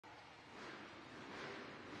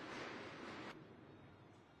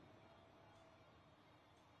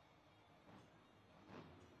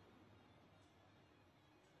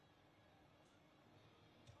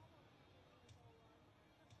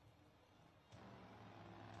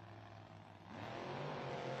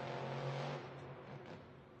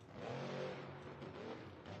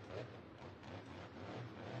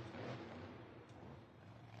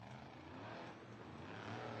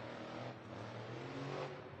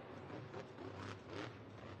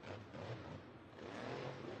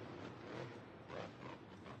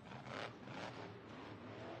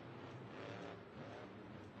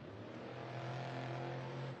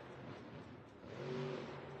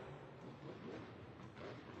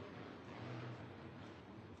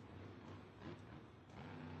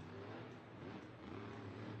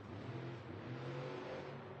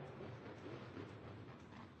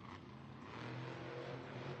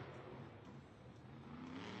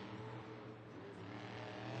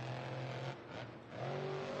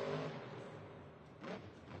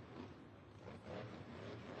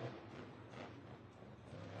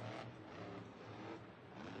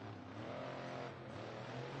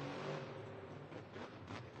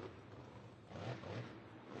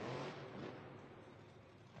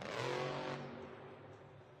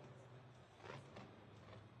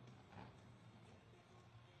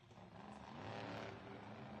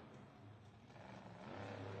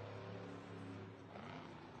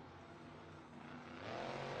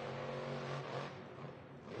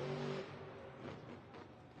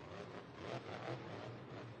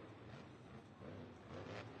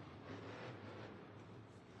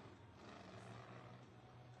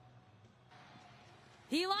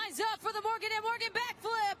He lines up for the Morgan & Morgan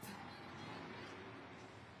backflip.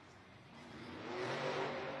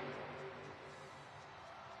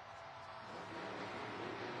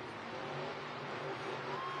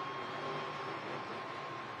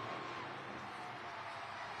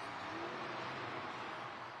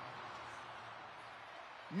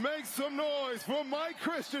 Make some noise for Mike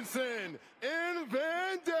Christensen in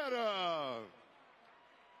Vendetta.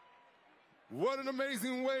 What an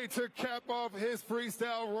amazing way to cap off his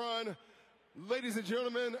freestyle run. Ladies and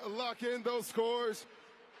gentlemen, lock in those scores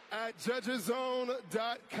at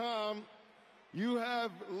judgeszone.com. You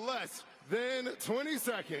have less than 20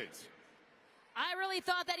 seconds. I really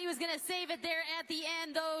thought that he was going to save it there at the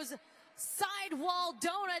end, those sidewall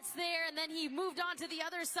donuts there, and then he moved on to the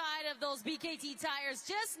other side of those BKT tires,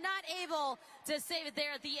 just not able to save it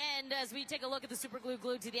there at the end as we take a look at the super glue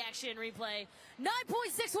glued to the action replay.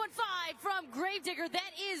 9.615 from Gravedigger.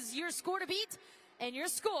 That is your score to beat, and your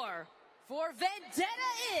score for Vendetta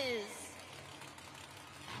is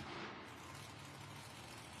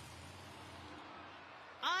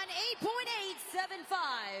on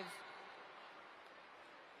 8.875.